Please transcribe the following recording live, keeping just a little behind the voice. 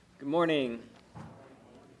Good morning.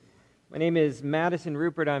 My name is Madison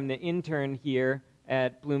Rupert. I'm the intern here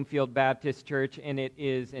at Bloomfield Baptist Church, and it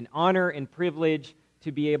is an honor and privilege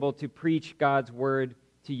to be able to preach God's Word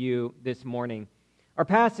to you this morning. Our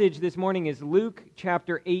passage this morning is Luke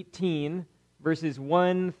chapter 18, verses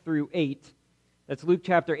 1 through 8. That's Luke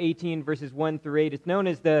chapter 18, verses 1 through 8. It's known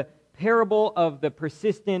as the parable of the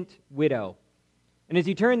persistent widow. And as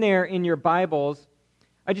you turn there in your Bibles,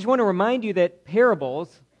 I just want to remind you that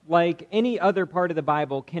parables, like any other part of the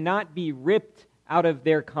Bible, cannot be ripped out of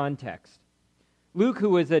their context. Luke, who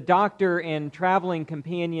was a doctor and traveling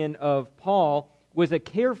companion of Paul, was a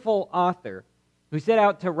careful author who set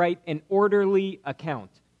out to write an orderly account,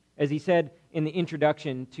 as he said in the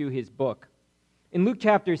introduction to his book. In Luke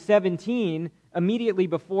chapter 17, immediately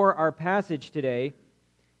before our passage today,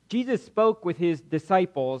 Jesus spoke with his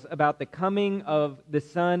disciples about the coming of the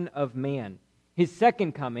Son of Man, his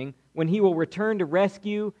second coming, when he will return to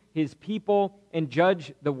rescue his people and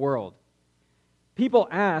judge the world. People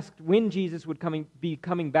asked when Jesus would be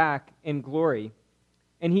coming back in glory,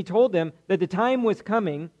 and he told them that the time was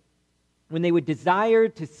coming when they would desire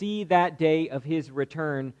to see that day of his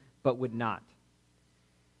return, but would not.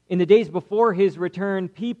 In the days before his return,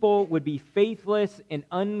 people would be faithless and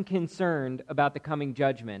unconcerned about the coming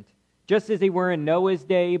judgment, just as they were in Noah's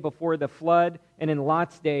day before the flood and in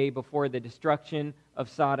Lot's day before the destruction of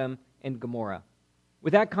Sodom and Gomorrah.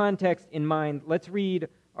 With that context in mind, let's read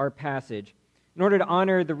our passage. In order to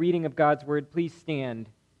honor the reading of God's Word, please stand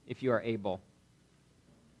if you are able.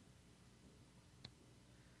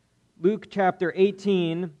 Luke chapter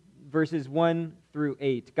 18, verses 1 through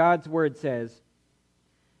 8. God's Word says,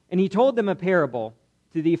 "And he told them a parable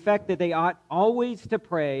to the effect that they ought always to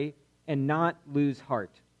pray and not lose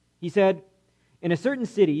heart. He said, 'In a certain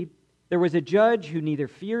city there was a judge who neither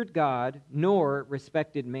feared God nor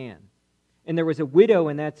respected man. And there was a widow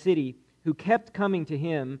in that city who kept coming to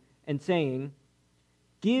him and saying,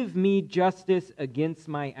 "Give me justice against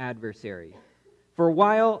my adversary." For a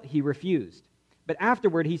while he refused. But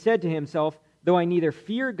afterward he said to himself, "Though I neither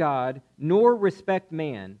fear God nor respect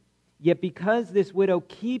man, yet because this widow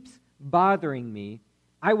keeps bothering me,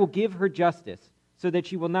 I will give her justice, so that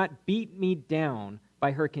she will not beat me down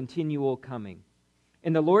by her continual coming."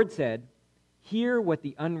 And the Lord said, "Hear what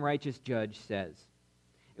the unrighteous judge says.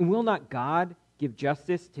 And will not God give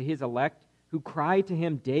justice to his elect, who cry to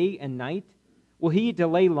him day and night? Will he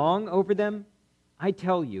delay long over them? I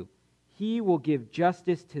tell you, he will give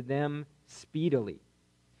justice to them speedily.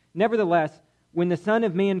 Nevertheless, when the Son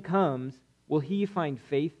of Man comes, will he find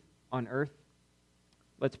faith on earth?"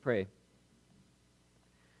 Let's pray.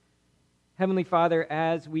 Heavenly Father,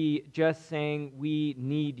 as we just sang, we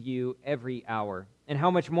need you every hour. And how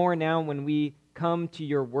much more now when we come to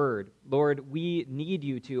your word. Lord, we need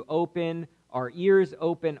you to open our ears,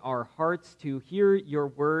 open our hearts to hear your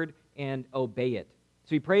word and obey it.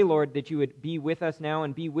 So we pray, Lord, that you would be with us now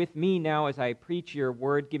and be with me now as I preach your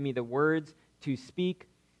word. Give me the words to speak,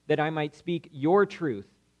 that I might speak your truth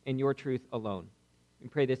and your truth alone. We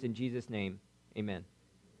pray this in Jesus' name. Amen.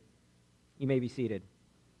 You may be seated.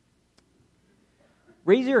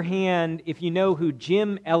 Raise your hand if you know who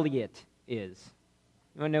Jim Elliot is.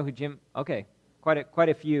 You want to know who Jim? Okay, quite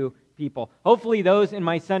a few people. Hopefully those in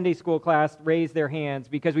my Sunday school class raised their hands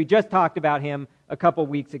because we just talked about him a couple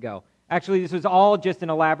weeks ago. Actually, this was all just an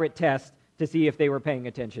elaborate test to see if they were paying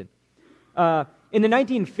attention. In the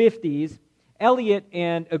 1950s, Elliot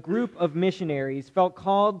and a group of missionaries felt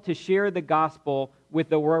called to share the gospel with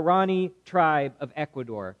the Waorani tribe of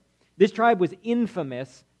Ecuador. This tribe was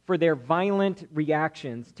infamous for their violent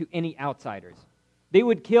reactions to any outsiders. They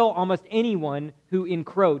would kill almost anyone who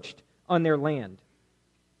encroached on their land.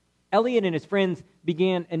 Elliot and his friends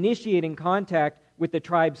began initiating contact with the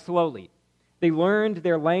tribe slowly. They learned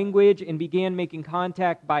their language and began making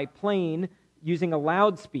contact by plane using a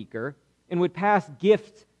loudspeaker and would pass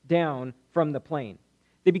gifts down from the plane.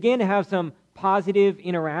 They began to have some positive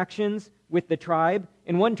interactions with the tribe,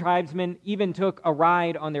 and one tribesman even took a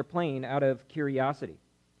ride on their plane out of curiosity.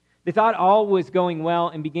 They thought all was going well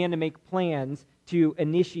and began to make plans to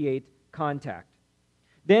initiate contact.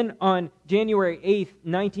 Then on January 8th,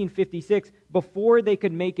 1956, before they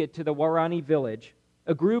could make it to the Waorani village,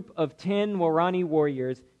 a group of 10 Waorani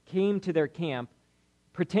warriors came to their camp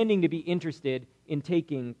pretending to be interested in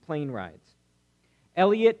taking plane rides.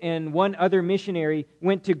 Elliot and one other missionary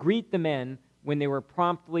went to greet the men when they were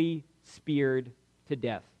promptly speared to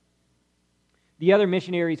death. The other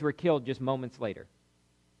missionaries were killed just moments later.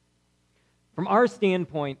 From our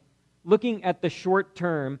standpoint, looking at the short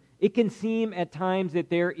term, it can seem at times that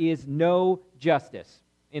there is no justice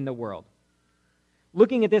in the world.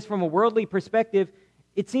 Looking at this from a worldly perspective,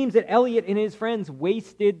 It seems that Eliot and his friends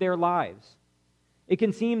wasted their lives. It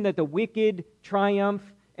can seem that the wicked triumph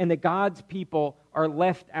and that God's people are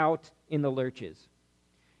left out in the lurches.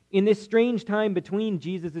 In this strange time between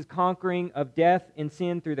Jesus' conquering of death and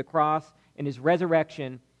sin through the cross and his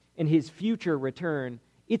resurrection and his future return,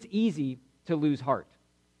 it's easy to lose heart.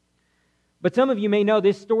 But some of you may know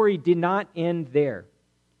this story did not end there.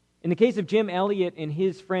 In the case of Jim Elliot and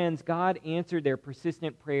his friends, God answered their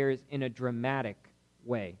persistent prayers in a dramatic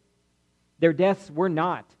way. Their deaths were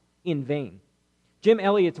not in vain. Jim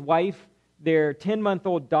Elliot's wife, their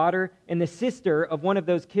 10-month-old daughter, and the sister of one of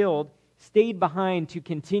those killed stayed behind to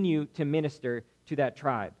continue to minister to that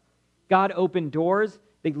tribe. God opened doors.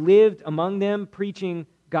 They lived among them, preaching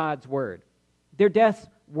God's word. Their deaths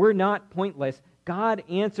were not pointless. God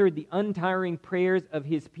answered the untiring prayers of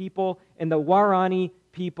his people, and the Waorani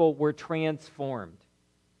people were transformed.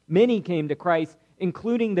 Many came to Christ,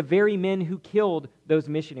 including the very men who killed those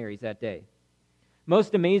missionaries that day.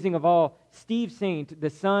 Most amazing of all, Steve Saint, the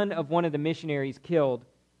son of one of the missionaries killed,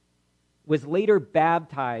 was later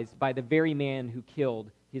baptized by the very man who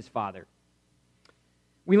killed his father.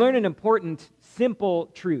 We learn an important, simple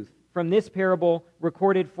truth from this parable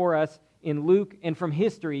recorded for us in Luke and from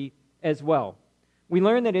history as well. We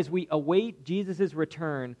learn that as we await Jesus'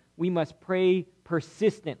 return, we must pray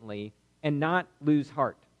persistently and not lose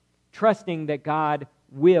heart, trusting that God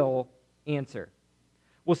will answer.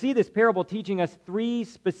 We'll see this parable teaching us 3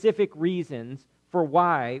 specific reasons for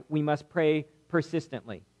why we must pray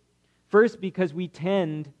persistently. First, because we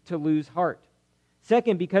tend to lose heart.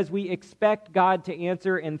 Second, because we expect God to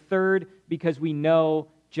answer. And third, because we know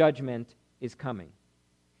judgment is coming.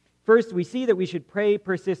 First, we see that we should pray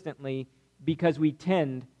persistently because we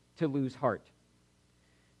tend to lose heart.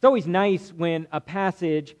 It's always nice when a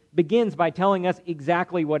passage begins by telling us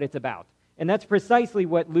exactly what it's about. And that's precisely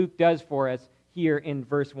what Luke does for us here in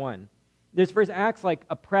verse 1. This verse acts like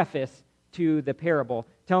a preface to the parable,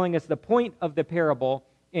 telling us the point of the parable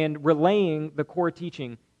and relaying the core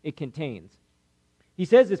teaching it contains. He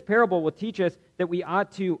says this parable will teach us that we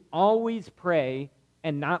ought to always pray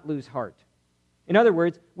and not lose heart. In other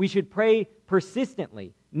words, we should pray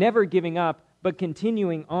persistently, never giving up, but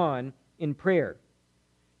continuing on in prayer.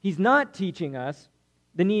 He's not teaching us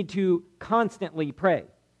the need to constantly pray,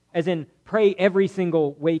 as in pray every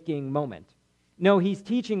single waking moment. No, he's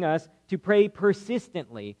teaching us to pray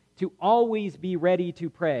persistently, to always be ready to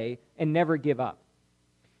pray and never give up.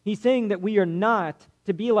 He's saying that we are not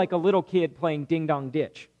to be like a little kid playing ding-dong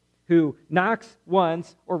ditch, who knocks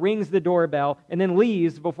once or rings the doorbell and then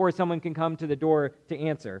leaves before someone can come to the door to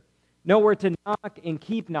answer. No, we're to knock and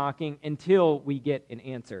keep knocking until we get an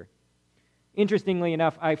answer. Interestingly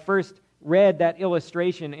enough, I first read that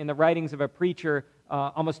illustration in the writings of a preacher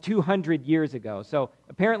almost 200 years ago. So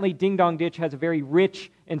apparently Ding Dong Ditch has a very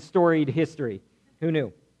rich and storied history. Who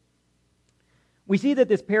knew? We see that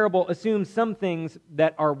this parable assumes some things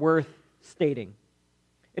that are worth stating.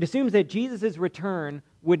 It assumes that Jesus' return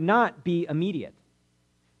would not be immediate.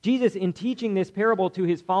 Jesus, in teaching this parable to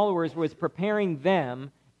his followers, was preparing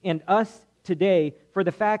them and us today for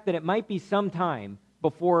the fact that it might be some time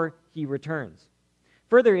before he returns.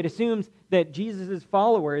 Further, it assumes that Jesus'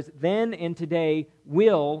 followers then and today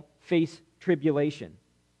will face tribulation.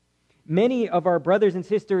 Many of our brothers and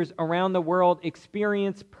sisters around the world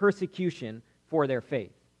experience persecution for their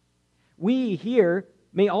faith. We here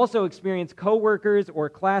may also experience coworkers or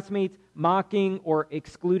classmates mocking or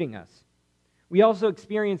excluding us. We also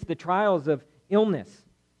experience the trials of illness,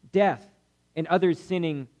 death, and others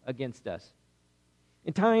sinning against us.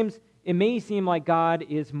 At times, it may seem like God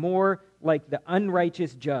is more like the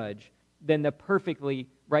unrighteous judge than the perfectly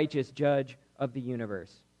righteous judge of the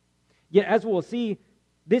universe. Yet, as we'll see,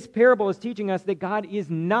 this parable is teaching us that God is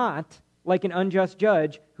not like an unjust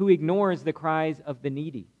judge who ignores the cries of the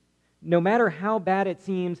needy. No matter how bad it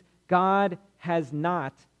seems, God has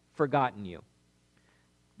not forgotten you.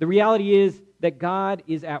 The reality is that God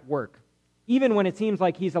is at work, even when it seems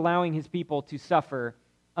like he's allowing his people to suffer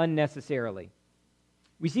unnecessarily.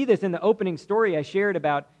 We see this in the opening story I shared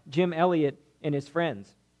about Jim Elliot and his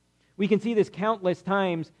friends. We can see this countless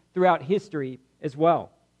times throughout history as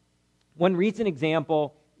well. One recent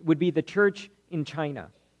example would be the church in China.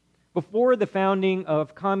 Before the founding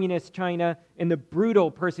of communist China and the brutal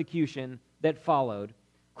persecution that followed,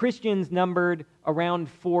 Christians numbered around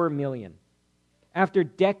 4 million. After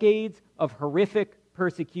decades of horrific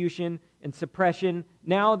persecution and suppression,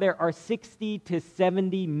 now there are 60 to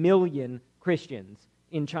 70 million Christians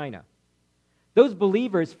in China. Those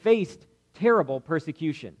believers faced terrible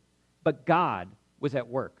persecution, but God was at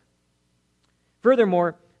work.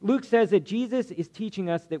 Furthermore, Luke says that Jesus is teaching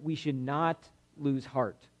us that we should not lose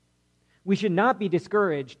heart. We should not be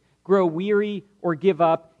discouraged, grow weary, or give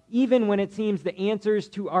up, even when it seems the answers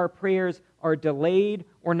to our prayers are delayed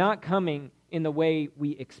or not coming in the way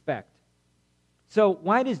we expect. So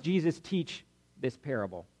why does Jesus teach this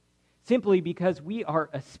parable? Simply because we are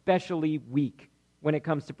especially weak when it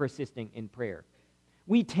comes to persisting in prayer.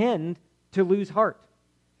 We tend to lose heart.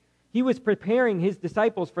 He was preparing his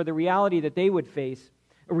disciples for the reality that they would face,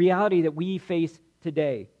 a reality that we face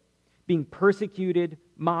today, being persecuted,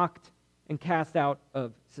 mocked, and cast out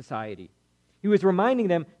of society. He was reminding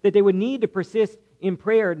them that they would need to persist in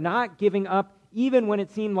prayer, not giving up even when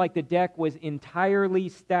it seemed like the deck was entirely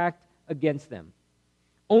stacked against them.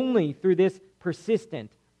 Only through this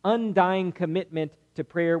persistent, undying commitment to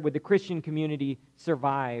prayer would the Christian community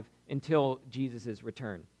survive until Jesus'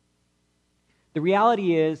 return. The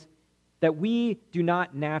reality is that we do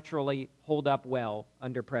not naturally hold up well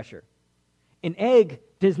under pressure. An egg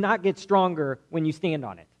does not get stronger when you stand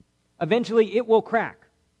on it. Eventually, it will crack.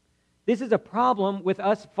 This is a problem with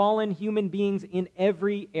us fallen human beings in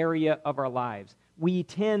every area of our lives. We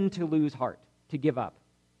tend to lose heart, to give up.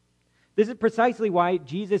 This is precisely why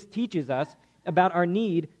Jesus teaches us about our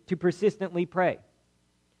need to persistently pray.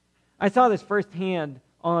 I saw this firsthand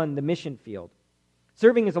on the mission field.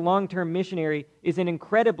 Serving as a long-term missionary is an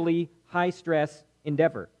incredibly high-stress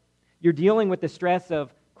endeavor. You're dealing with the stress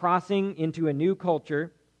of crossing into a new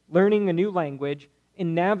culture, learning a new language,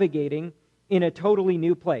 and navigating in a totally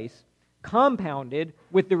new place, compounded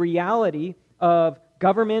with the reality of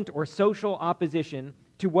government or social opposition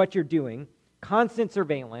to what you're doing, constant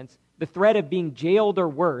surveillance, the threat of being jailed or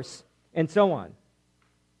worse, and so on.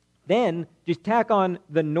 Then just tack on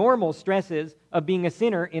the normal stresses of being a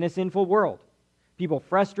sinner in a sinful world. People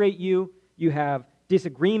frustrate you, you have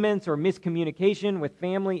disagreements or miscommunication with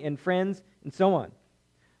family and friends, and so on.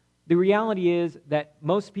 The reality is that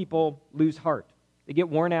most people lose heart. They get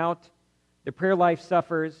worn out, their prayer life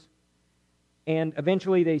suffers, and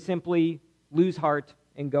eventually they simply lose heart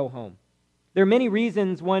and go home. There are many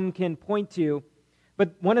reasons one can point to,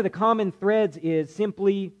 but one of the common threads is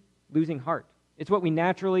simply losing heart. It's what we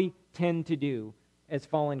naturally tend to do as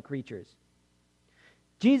fallen creatures.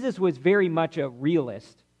 Jesus was very much a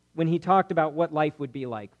realist when he talked about what life would be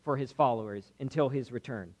like for his followers until his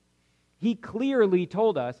return. He clearly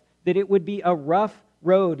told us that it would be a rough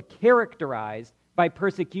road characterized by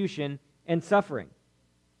persecution and suffering.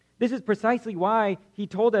 This is precisely why he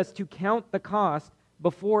told us to count the cost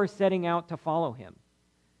before setting out to follow him.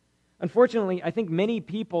 Unfortunately, I think many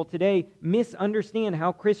people today misunderstand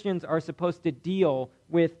how Christians are supposed to deal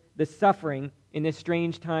with the suffering in this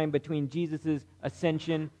strange time between Jesus'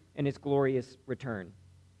 ascension and his glorious return.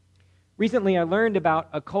 Recently, I learned about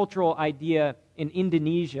a cultural idea in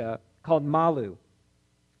Indonesia called malu.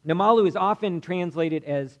 Now, malu is often translated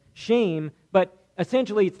as shame, but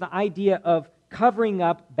essentially it's the idea of covering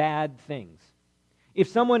up bad things. If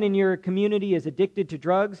someone in your community is addicted to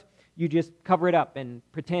drugs, you just cover it up and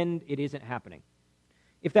pretend it isn't happening.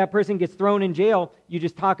 If that person gets thrown in jail, you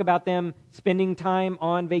just talk about them spending time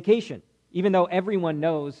on vacation, even though everyone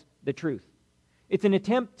knows the truth. It's an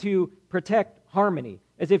attempt to protect harmony,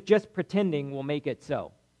 as if just pretending will make it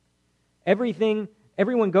so.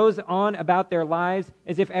 Everyone goes on about their lives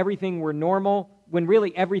as if everything were normal, when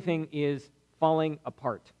really everything is falling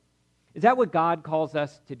apart. Is that what God calls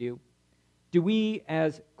us to do? Do we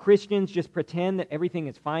as Christians just pretend that everything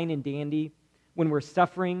is fine and dandy when we're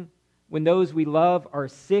suffering, when those we love are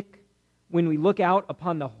sick, when we look out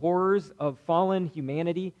upon the horrors of fallen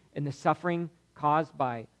humanity and the suffering caused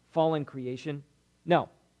by fallen creation? No.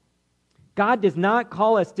 God does not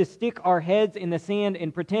call us to stick our heads in the sand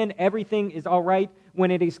and pretend everything is all right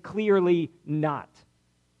when it is clearly not.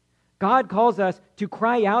 God calls us to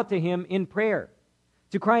cry out to him in prayer,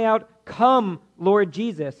 to cry out, "Come, Lord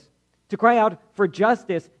Jesus," to cry out for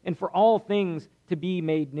justice and for all things to be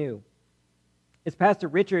made new. As Pastor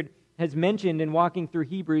Richard has mentioned in walking through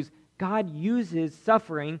Hebrews, God uses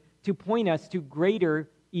suffering to point us to greater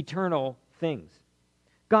eternal things.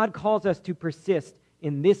 God calls us to persist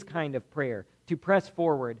in this kind of prayer, to press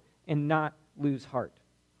forward and not lose heart.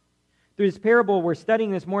 Through this parable we're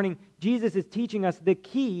studying this morning, Jesus is teaching us the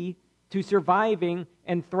key to surviving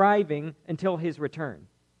and thriving until his return.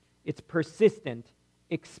 It's persistent,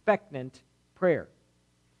 expectant prayer.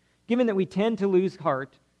 Given that we tend to lose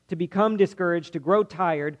heart, to become discouraged, to grow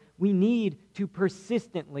tired, we need to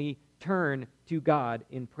persistently turn to God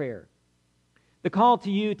in prayer. The call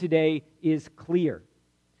to you today is clear.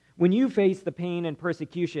 When you face the pain and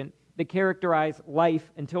persecution that characterize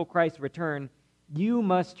life until Christ's return, you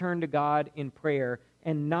must turn to God in prayer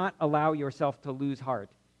and not allow yourself to lose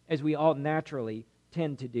heart, as we all naturally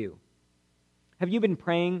tend to do. Have you been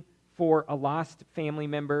praying for a lost family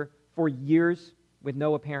member for years with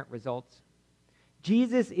no apparent results?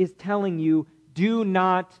 Jesus is telling you, do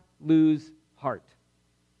not lose heart.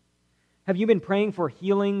 Have you been praying for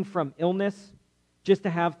healing from illness just to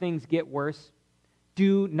have things get worse?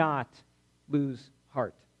 Do not lose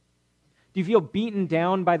heart. Do you feel beaten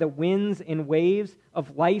down by the winds and waves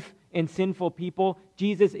of life and sinful people?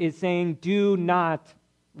 Jesus is saying, do not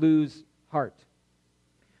lose heart.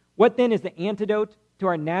 What then is the antidote to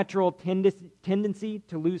our natural tendency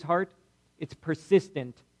to lose heart? It's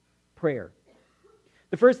persistent prayer.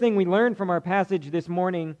 The first thing we learn from our passage this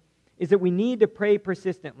morning is that we need to pray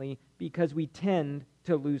persistently because we tend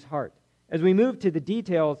to lose heart. As we move to the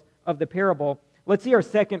details of the parable, let's see our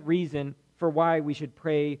second reason for why we should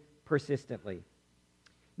pray persistently.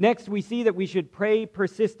 Next, we see that we should pray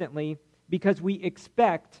persistently because we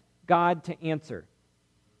expect God to answer.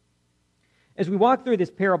 As we walk through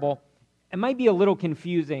this parable, it might be a little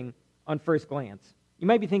confusing on first glance. You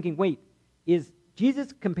might be thinking, wait, is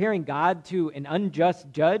Jesus comparing God to an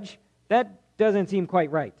unjust judge? That doesn't seem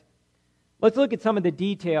quite right. Let's look at some of the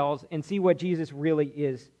details and see what Jesus really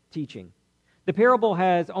is teaching. The parable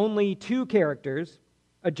has only two characters,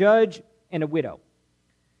 a judge and a widow.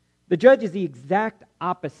 The judge is the exact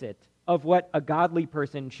opposite of what a godly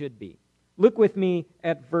person should be. Look with me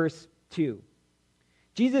at verse 2.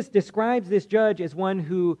 Jesus describes this judge as one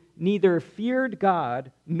who neither feared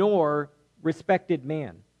God nor respected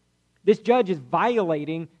man. This judge is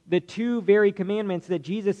violating the two very commandments that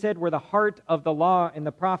Jesus said were the heart of the law and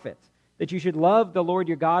the prophets, that you should love the Lord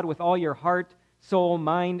your God with all your heart, soul,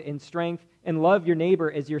 mind, and strength, and love your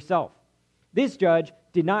neighbor as yourself. This judge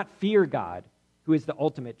did not fear God, who is the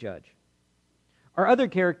ultimate judge. Our other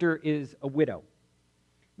character is a widow.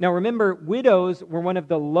 Now remember, widows were one of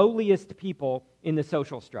the lowliest people in the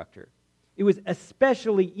social structure. It was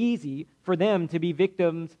especially easy for them to be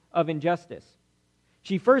victims of injustice.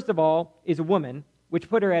 She, first of all, is a woman, which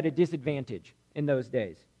put her at a disadvantage in those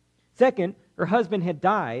days. Second, her husband had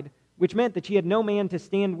died, which meant that she had no man to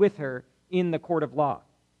stand with her in the court of law.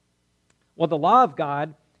 While the law of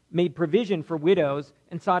God made provision for widows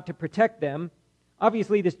and sought to protect them,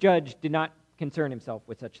 obviously this judge did not concern himself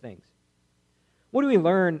with such things. What do we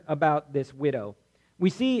learn about this widow? We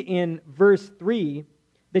see in verse 3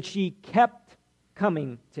 that she kept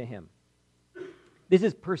coming to him. This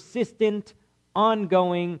is persistent,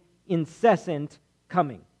 ongoing, incessant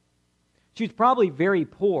coming. She was probably very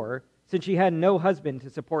poor since she had no husband to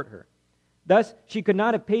support her. Thus, she could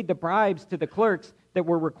not have paid the bribes to the clerks that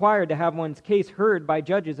were required to have one's case heard by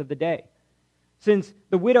judges of the day. Since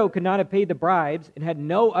the widow could not have paid the bribes and had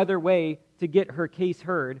no other way to get her case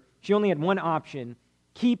heard, she only had one option: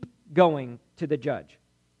 keep going to the judge.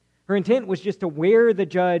 Her intent was just to wear the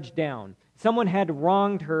judge down. Someone had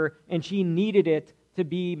wronged her, and she needed it to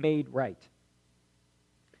be made right.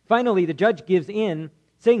 Finally, the judge gives in,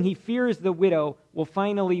 saying he fears the widow will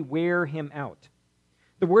finally wear him out.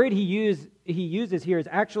 The word he uses here is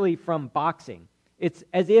actually from boxing. It's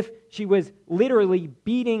as if she was literally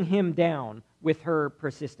beating him down with her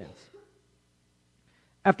persistence.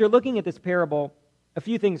 After looking at this parable, a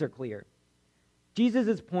few things are clear.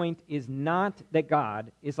 Jesus' point is not that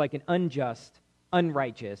God is like an unjust,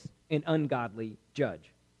 unrighteous, and ungodly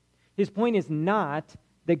judge. His point is not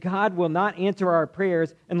that God will not answer our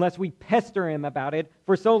prayers unless we pester him about it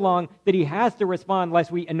for so long that he has to respond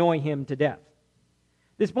lest we annoy him to death.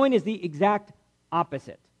 This point is the exact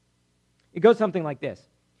opposite. It goes something like this.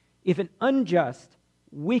 If an unjust,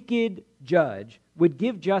 wicked judge would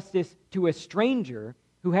give justice to a stranger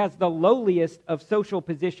who has the lowliest of social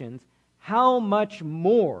positions, how much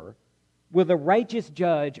more will the righteous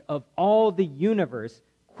judge of all the universe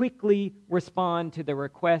quickly respond to the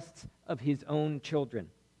requests of his own children?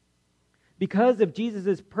 Because of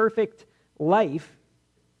Jesus' perfect life,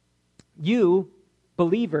 you,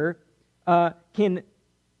 believer, can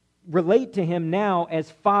relate to him now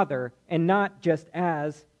as Father and not just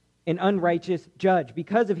as an unrighteous judge.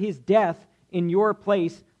 Because of his death in your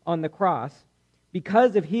place on the cross,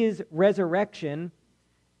 because of his resurrection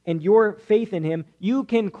and your faith in him, you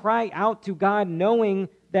can cry out to God knowing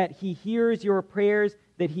that he hears your prayers,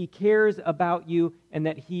 that he cares about you, and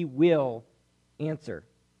that he will answer.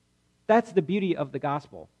 That's the beauty of the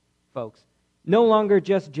gospel, folks. No longer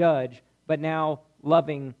just judge, but now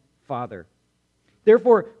loving Father.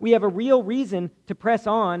 Therefore, we have a real reason to press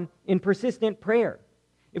on in persistent prayer.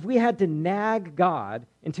 If we had to nag God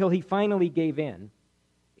until he finally gave in,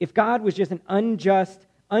 if God was just an unjust,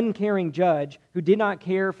 uncaring judge who did not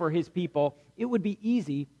care for his people, it would be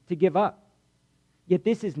easy to give up. Yet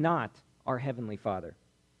this is not our Heavenly Father.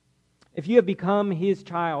 If you have become his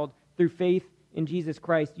child through faith in Jesus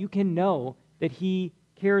Christ, you can know that He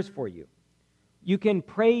cares for you. You can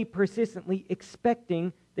pray persistently,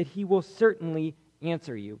 expecting that He will certainly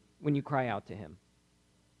answer you when you cry out to Him.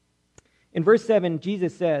 In verse 7,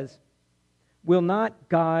 Jesus says, "Will not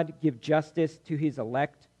God give justice to His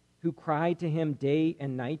elect who cry to Him day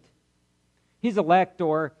and night?" His elect,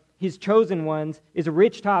 or His chosen ones, is a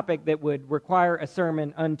rich topic that would require a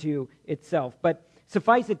sermon unto itself. But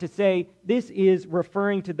suffice it to say, this is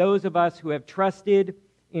referring to those of us who have trusted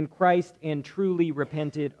in Christ and truly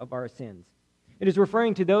repented of our sins. It is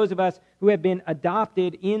referring to those of us who have been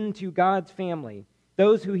adopted into God's family,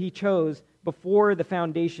 those who He chose before the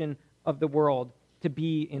foundation of the world to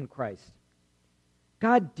be in Christ.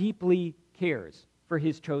 God deeply cares for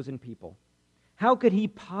His chosen people. How could He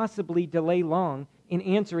possibly delay long in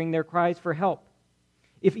answering their cries for help?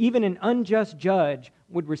 If even an unjust judge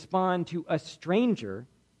would respond to a stranger,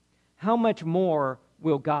 how much more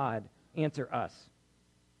will God answer us?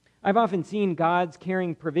 I've often seen God's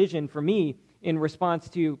caring provision for me in response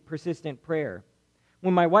to persistent prayer.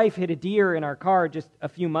 When my wife hit a deer in our car just a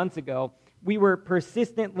few months ago, we were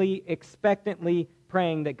persistently, expectantly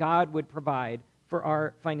praying that God would provide for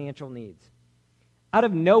our financial needs. Out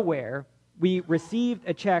of nowhere, we received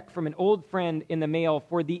a check from an old friend in the mail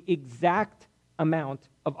for the exact amount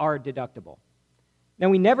of our deductible. Now,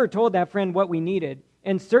 we never told that friend what we needed,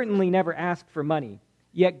 and certainly never asked for money.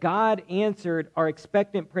 Yet God answered our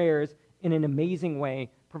expectant prayers in an amazing way,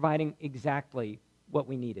 providing exactly what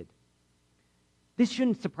we needed. This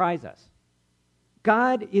shouldn't surprise us.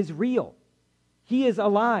 God is real. He is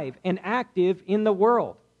alive and active in the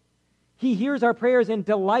world. He hears our prayers and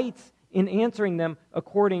delights in answering them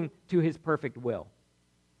according to His perfect will.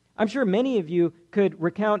 I'm sure many of you could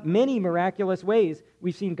recount many miraculous ways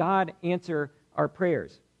we've seen God answer our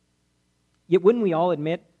prayers. Yet wouldn't we all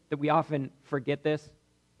admit that we often forget this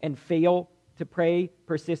and fail to pray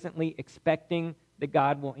persistently, expecting that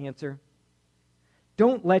God will answer?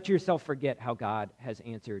 Don't let yourself forget how God has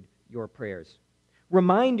answered your prayers.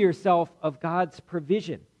 Remind yourself of God's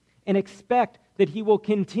provision and expect that He will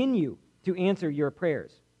continue to answer your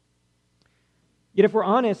prayers. Yet if we're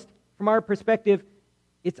honest, from our perspective,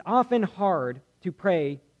 it's often hard to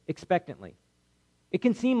pray expectantly. It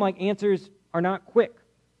can seem like answers are not quick.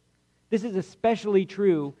 This is especially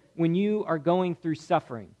true when you are going through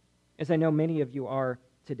suffering, as I know many of you are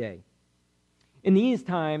today. In these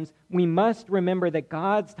times, we must remember that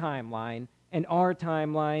God's timeline and our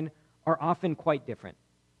timeline are often quite different.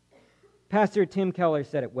 Pastor Tim Keller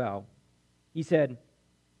said it well. He said,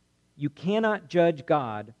 "You cannot judge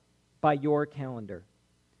God by your calendar.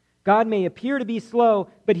 God may appear to be slow,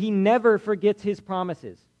 but He never forgets His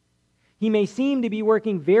promises. He may seem to be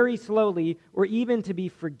working very slowly or even to be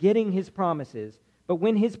forgetting His promises, but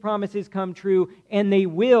when His promises come true, and they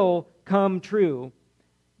will come true,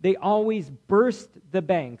 they always burst the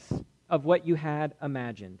banks of what you had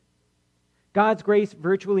imagined. God's grace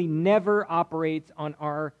virtually never operates on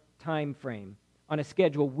our time frame, on a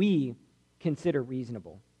schedule we consider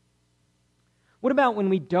reasonable." What about when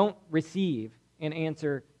we don't receive an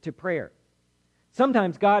answer to prayer?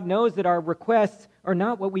 Sometimes God knows that our requests are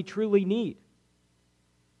not what we truly need.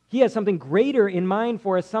 He has something greater in mind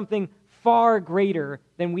for us, something far greater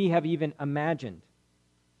than we have even imagined.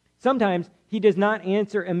 Sometimes He does not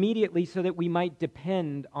answer immediately so that we might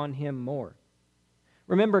depend on Him more.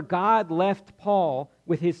 Remember, God left Paul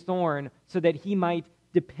with his thorn so that he might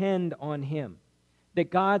depend on Him, that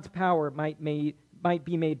God's power might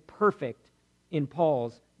be made perfect in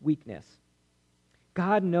Paul's weakness.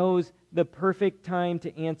 God knows the perfect time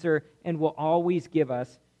to answer and will always give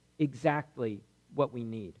us exactly what we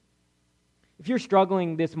need. If you're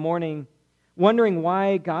struggling this morning, wondering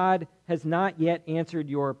why God has not yet answered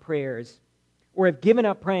your prayers, or have given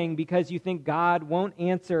up praying because you think God won't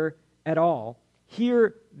answer at all,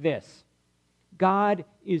 hear this. God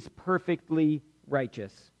is perfectly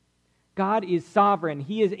righteous. God is sovereign.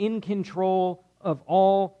 He is in control of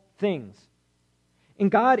all things. And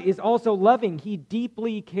God is also loving. He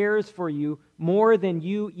deeply cares for you more than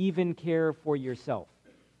you even care for yourself.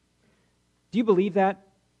 Do you believe that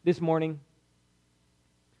this morning?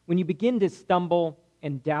 When you begin to stumble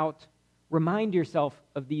and doubt, remind yourself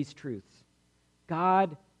of these truths.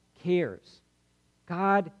 God cares.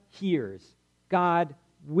 God hears. God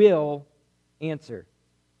will answer.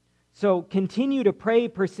 So continue to pray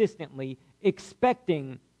persistently,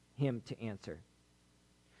 expecting Him to answer.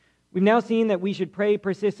 We've now seen that we should pray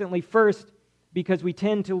persistently, first, because we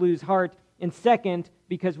tend to lose heart, and second,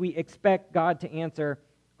 because we expect God to answer.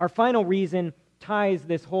 Our final reason ties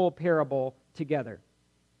this whole parable together.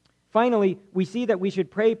 Finally, we see that we should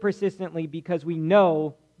pray persistently because we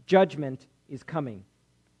know judgment is coming.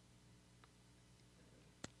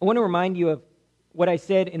 I want to remind you of what I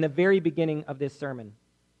said in the very beginning of this sermon.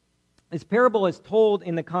 This parable is told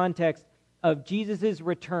in the context of Jesus'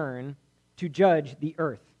 return to judge the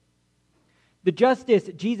earth. The justice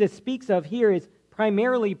Jesus speaks of here is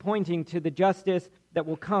primarily pointing to the justice that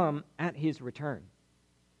will come at his return.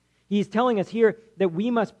 He's telling us here that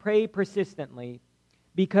we must pray persistently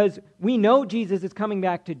because we know Jesus is coming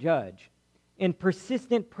back to judge, and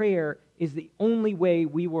persistent prayer is the only way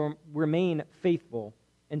we will remain faithful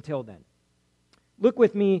until then. Look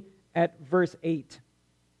with me at verse 8.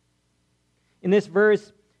 In this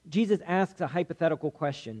verse, Jesus asks a hypothetical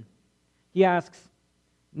question. He asks,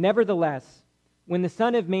 "Nevertheless, when the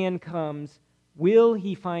Son of Man comes, will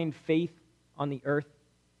he find faith on the earth?"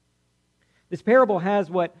 This parable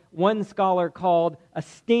has what one scholar called a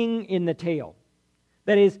sting in the tail.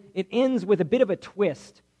 That is, it ends with a bit of a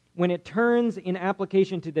twist when it turns in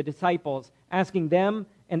application to the disciples, asking them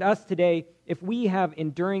and us today if we have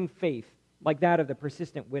enduring faith like that of the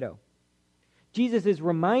persistent widow. Jesus is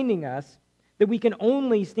reminding us that we can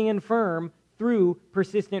only stand firm through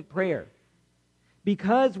persistent prayer.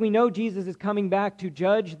 Because we know Jesus is coming back to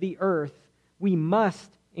judge the earth, we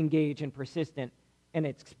must engage in persistent and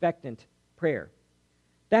expectant prayer.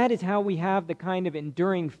 That is how we have the kind of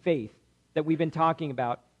enduring faith that we've been talking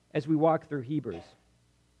about as we walk through Hebrews.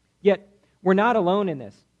 Yet, we're not alone in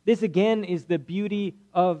this. This again is the beauty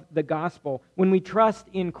of the gospel. When we trust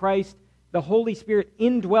in Christ, the Holy Spirit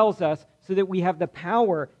indwells us so that we have the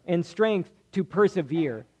power and strength to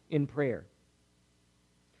persevere in prayer.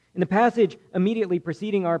 In the passage immediately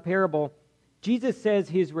preceding our parable, Jesus says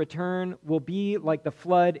his return will be like the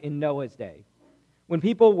flood in Noah's day, when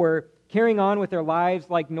people were carrying on with their lives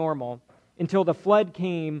like normal until the flood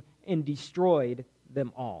came and destroyed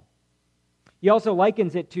them all. He also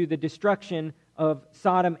likens it to the destruction of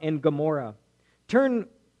Sodom and Gomorrah. Turn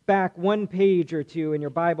back one page or two in your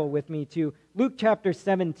Bible with me to Luke chapter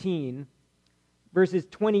 17, verses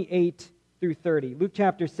 28 through 30. Luke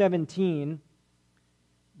chapter 17,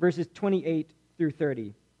 verses 28 through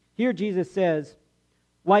 30. Here Jesus says,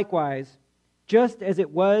 "Likewise, just as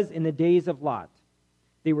it was in the days of Lot,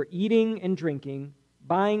 they were eating and drinking,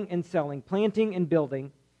 buying and selling, planting and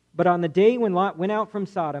building. But on the day when Lot went out from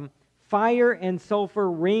Sodom, fire and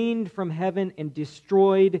sulfur rained from heaven and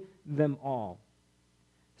destroyed them all.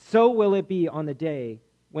 So will it be on the day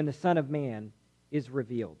when the Son of Man is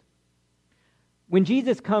revealed." When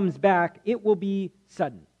Jesus comes back, it will be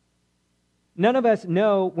sudden. None of us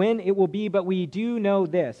know when it will be, but we do know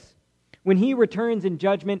this. When he returns in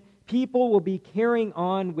judgment, people will be carrying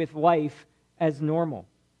on with life as normal.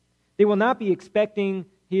 They will not be expecting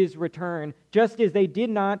his return, just as they did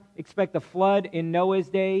not expect the flood in Noah's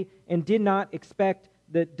day and did not expect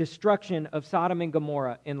the destruction of Sodom and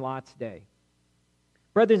Gomorrah in Lot's day.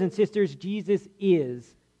 Brothers and sisters, Jesus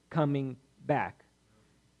is coming back.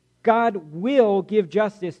 God will give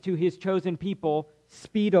justice to his chosen people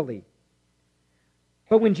speedily.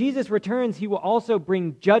 But when Jesus returns, he will also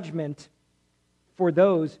bring judgment for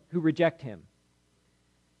those who reject him.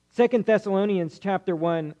 2 Thessalonians chapter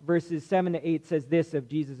 1, verses 7 to 8 says this of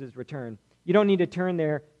Jesus' return. You don't need to turn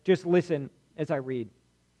there, just listen as I read.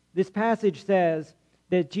 This passage says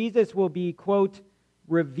that Jesus will be, quote,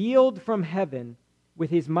 "revealed from heaven with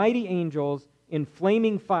his mighty angels in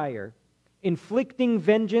flaming fire, inflicting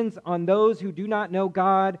vengeance on those who do not know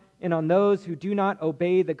God and on those who do not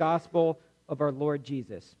obey the gospel of our Lord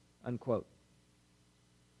Jesus," unquote.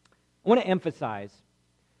 I want to emphasize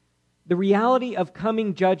the reality of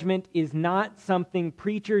coming judgment is not something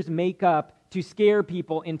preachers make up to scare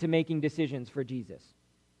people into making decisions for Jesus.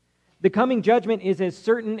 The coming judgment is as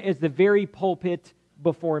certain as the very pulpit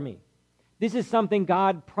before me. This is something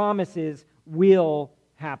God promises will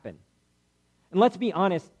happen. And let's be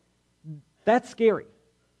honest, that's scary.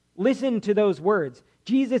 Listen to those words.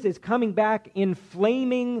 Jesus is coming back in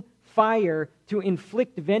flaming fire to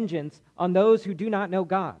inflict vengeance on those who do not know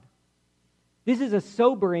God. This is a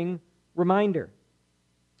sobering reminder.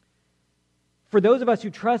 For those of us who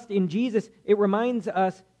trust in Jesus, it reminds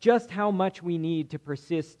us just how much we need to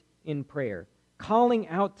persist in prayer, calling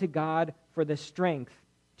out to God for the strength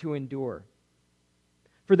to endure.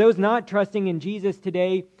 For those not trusting in Jesus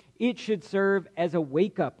today, it should serve as a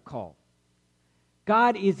wake-up call.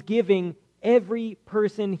 God is giving every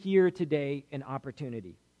person here today an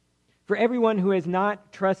opportunity. For everyone who has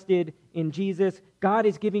not trusted in Jesus, God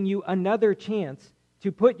is giving you another chance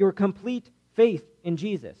to put your complete faith in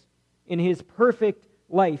Jesus, in his perfect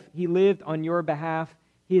life he lived on your behalf,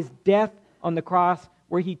 his death on the cross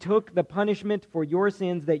where he took the punishment for your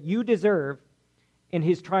sins that you deserve, and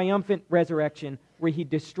his triumphant resurrection where he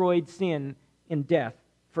destroyed sin and death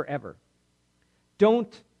forever.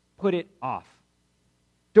 Don't put it off.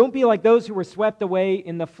 Don't be like those who were swept away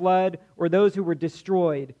in the flood or those who were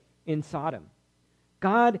destroyed in Sodom.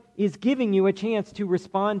 God is giving you a chance to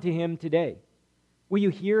respond to him today. Will you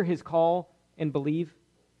hear his call and believe?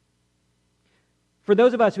 For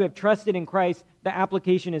those of us who have trusted in Christ, the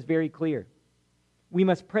application is very clear. We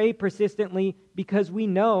must pray persistently because we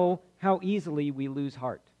know how easily we lose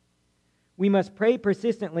heart. We must pray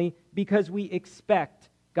persistently because we expect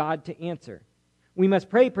God to answer. We must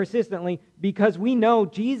pray persistently because we know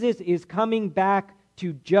Jesus is coming back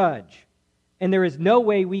to judge, and there is no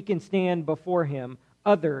way we can stand before him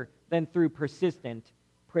other than through persistent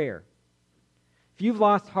prayer. If you've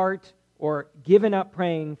lost heart or given up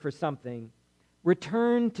praying for something,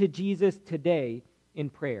 return to Jesus today in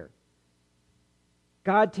prayer.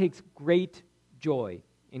 God takes great joy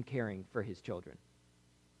in caring for his children.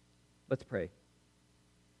 Let's pray.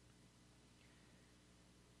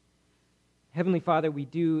 Heavenly Father, we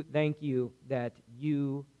do thank you that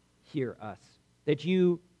you hear us, that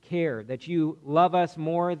you care, that you love us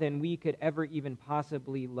more than we could ever even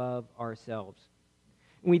possibly love ourselves.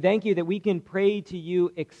 And we thank you that we can pray to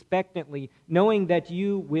you expectantly, knowing that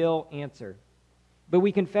you will answer. But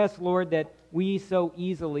we confess, Lord, that we so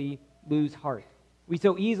easily lose heart. We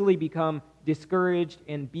so easily become discouraged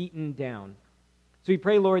and beaten down. So we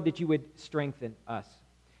pray, Lord, that you would strengthen us.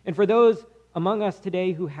 And for those among us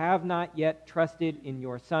today who have not yet trusted in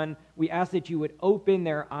your Son, we ask that you would open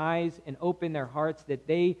their eyes and open their hearts that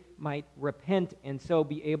they might repent and so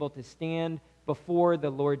be able to stand before the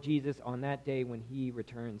Lord Jesus on that day when he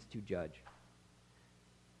returns to judge.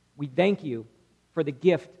 We thank you for the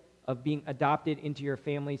gift of being adopted into your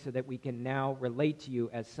family so that we can now relate to you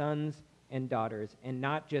as sons and daughters and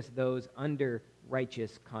not just those under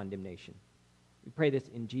righteous condemnation. We pray this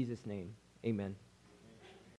in Jesus' name. Amen.